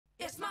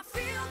It's my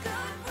feel-good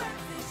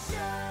breakfast show.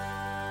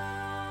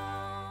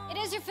 It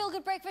is your Feel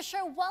Good Breakfast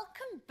Show.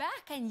 Welcome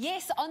back. And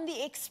yes, on the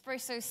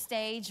Expresso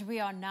stage, we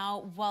are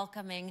now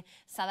welcoming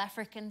South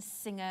African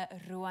singer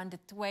Ruhan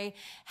Toit,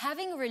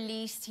 having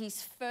released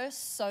his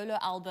first solo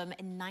album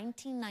in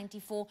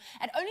 1994.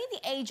 At only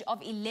the age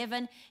of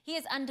 11, he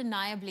is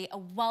undeniably a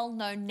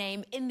well-known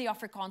name in the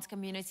Afrikaans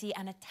community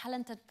and a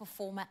talented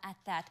performer at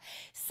that.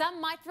 Some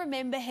might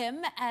remember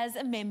him as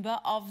a member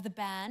of the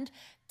band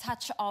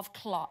Touch of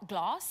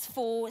Glass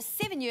for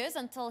 7 years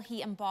until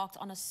he embarked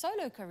on a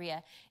solo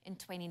career in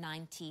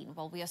 2019.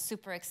 Well, we are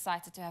super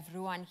excited to have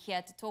Ruhan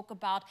here to talk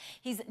about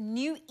his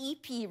new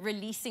EP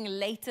releasing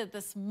later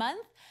this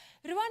month.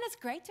 Ruhan, it's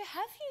great to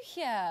have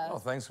you here. Oh,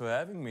 thanks for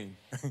having me.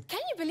 Can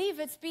you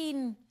believe it's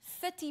been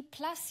 30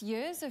 plus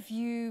years of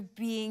you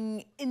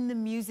being in the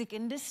music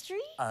industry?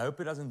 I hope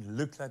it doesn't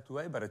look that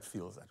way, but it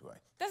feels that way.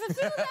 Does it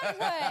feel that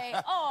way?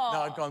 Oh.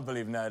 No, I can't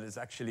believe. No,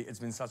 it's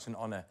been such an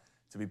honor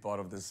to be part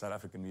of the South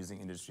African music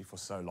industry for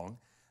so long.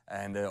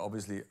 And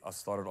obviously, I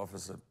started off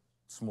as a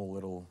small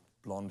little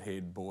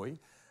blonde-haired boy.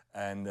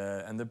 And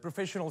the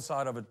professional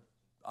side of it,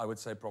 I would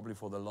say probably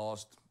for the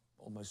last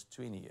almost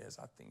 20 years,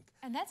 I think.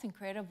 And that's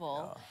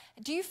incredible.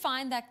 Yeah. Do you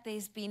find that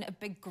there's been a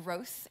big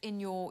growth in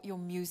your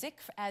music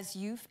as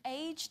you've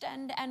aged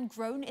and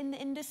grown in the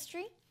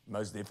industry?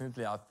 Most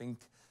definitely. I think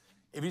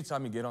every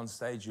time you get on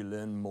stage, you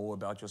learn more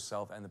about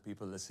yourself and the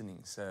people listening.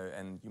 So,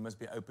 and you must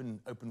be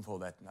open for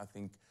that. And I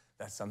think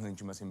that's something that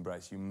you must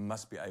embrace. You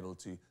must be able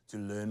to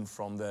learn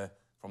from the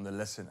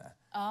listener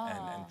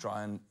and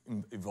try and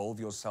evolve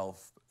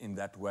yourself in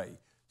that way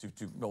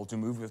to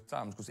move with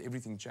times, because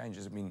everything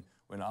changes. I mean,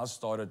 when I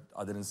started,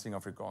 I didn't sing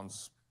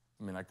Afrikaans.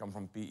 I mean, I come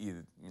from PE.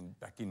 I mean,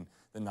 back in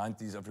the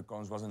 90s,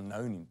 Afrikaans wasn't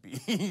known in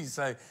PE.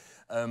 So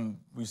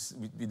we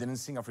didn't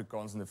sing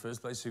Afrikaans in the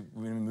first place. So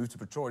when we moved to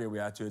Pretoria, we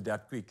had to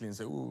adapt quickly and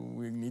say, oh,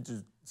 we need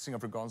to sing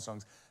Afrikaans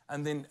songs.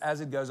 And then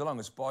as it goes along,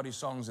 it's party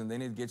songs, and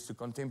then it gets to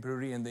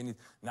contemporary, and then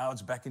now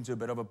it's back into a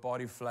bit of a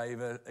party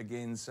flavor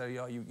again. So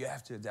yeah, you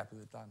have to adapt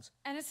with the times.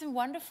 And it's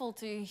wonderful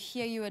to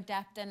hear you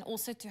adapt and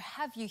also to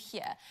have you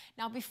here.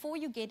 Now, before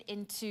you get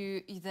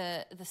into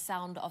the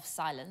Sound of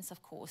Silence,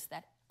 of course,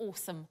 that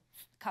awesome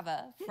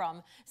cover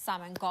from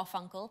Simon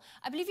Garfunkel,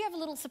 I believe you have a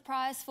little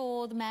surprise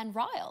for the man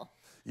Ryle.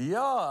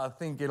 Yeah, I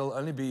think it'll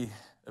only be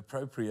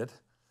appropriate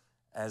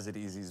as it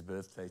is his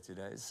birthday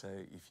today. So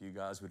if you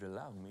guys would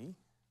allow me.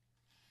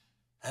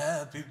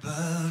 Happy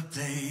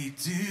birthday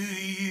to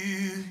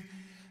you.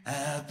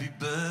 Happy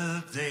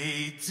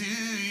birthday to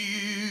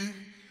you.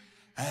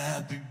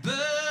 Happy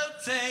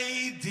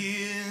birthday,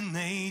 dear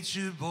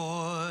nature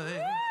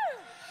boy.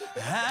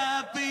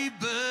 Happy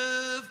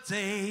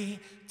birthday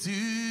to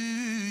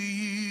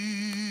you.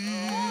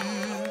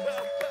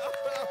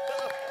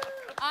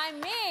 I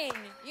mean,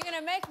 you're going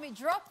to make me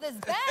drop this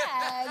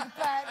bag,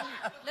 but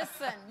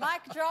listen,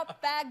 mic drop,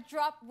 bag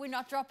drop, we're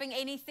not dropping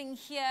anything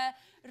here.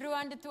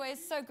 Ruhan Toit,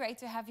 it's so great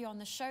to have you on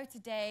the show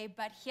today,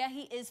 but here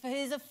he is for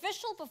his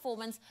official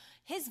performance,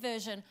 his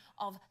version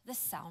of The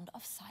Sound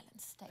of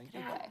Silence. Take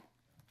it away.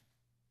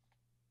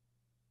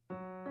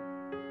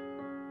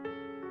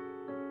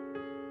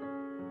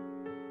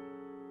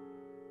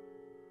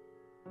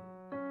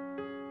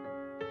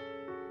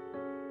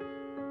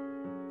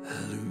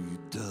 Hello,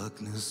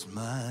 darkness,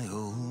 my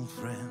old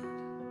friend.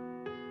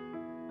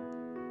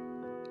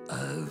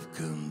 I've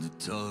come to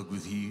talk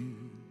with you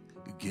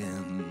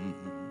again,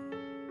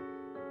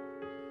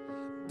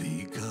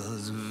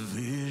 because a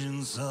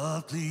vision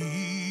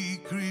softly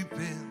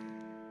creeping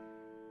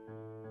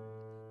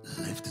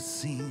left its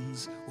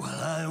scenes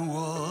while I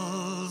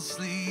was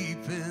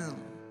sleeping,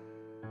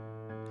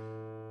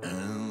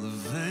 and the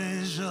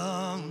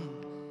vision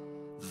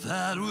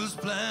that was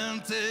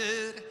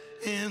planted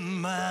in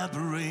my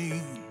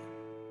brain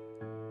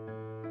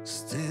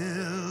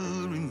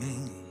still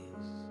remains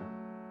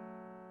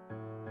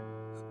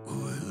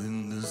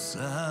within the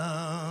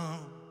sound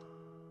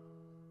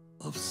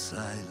of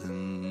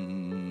silence.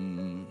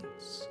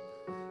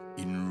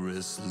 In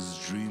restless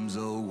dreams I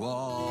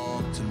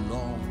walked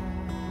along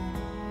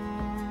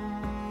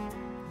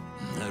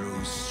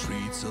narrow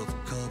streets of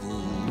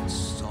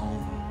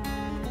cobblestone,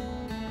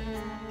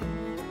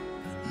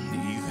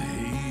 neath the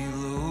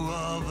halo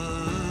of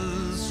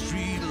a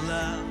street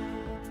lamp.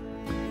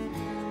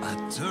 I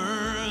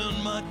turned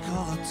my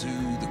collar to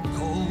the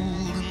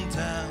golden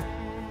town,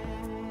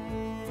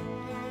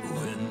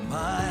 when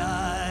my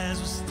eyes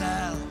were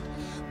stabbed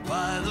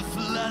by the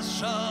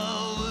flash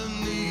of a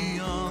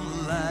neon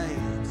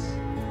light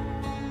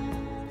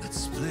that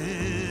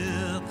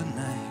split the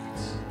night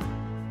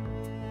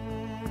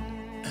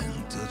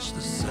and touched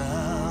the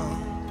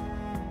sound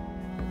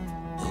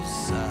of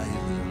silence.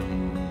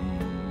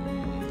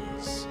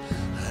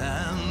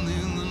 And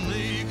in the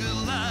naked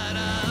light I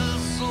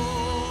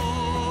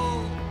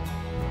saw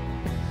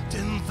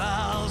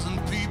 10,000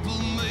 people,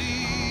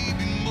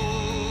 maybe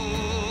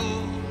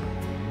more.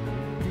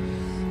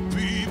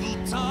 People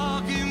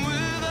talking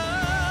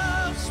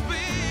without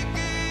speaking.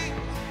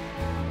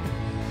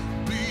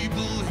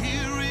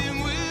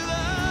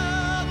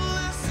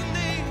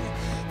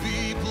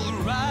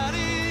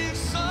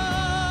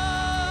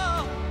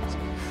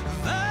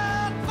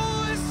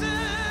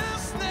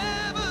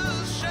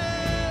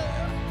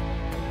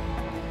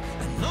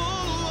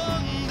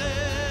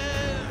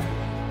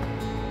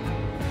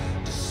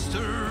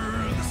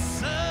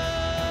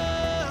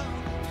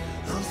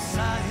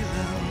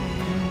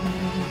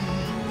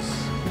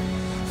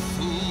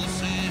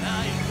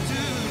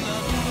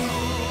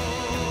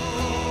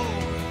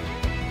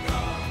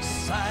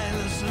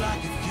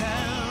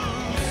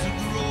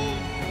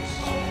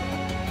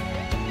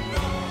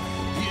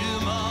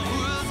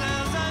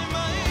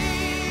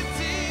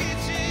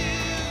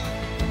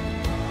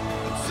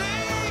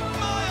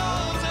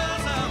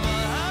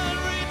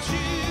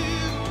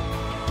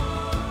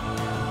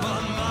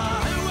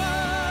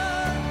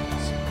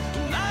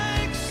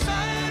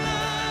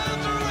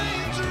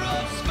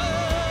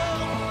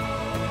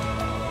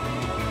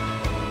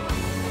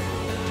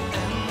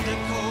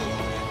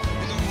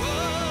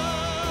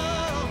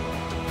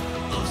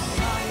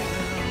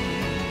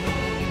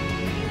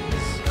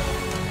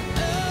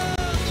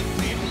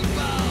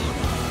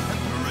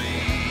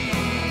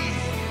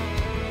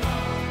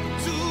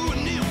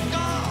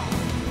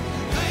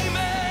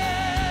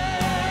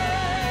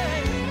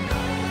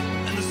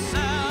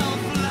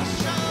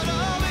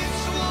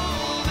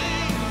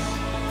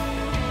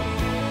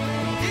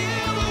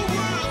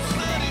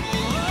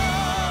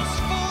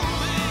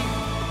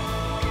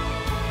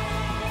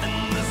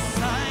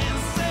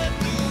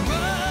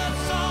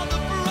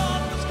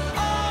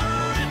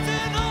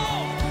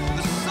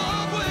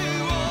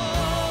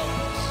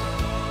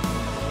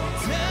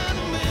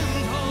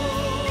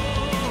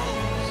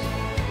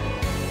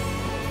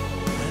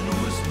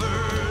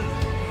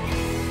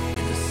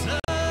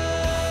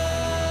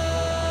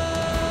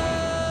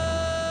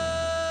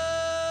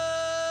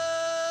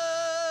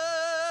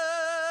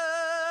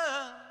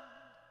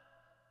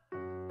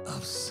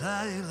 of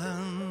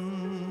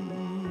silence.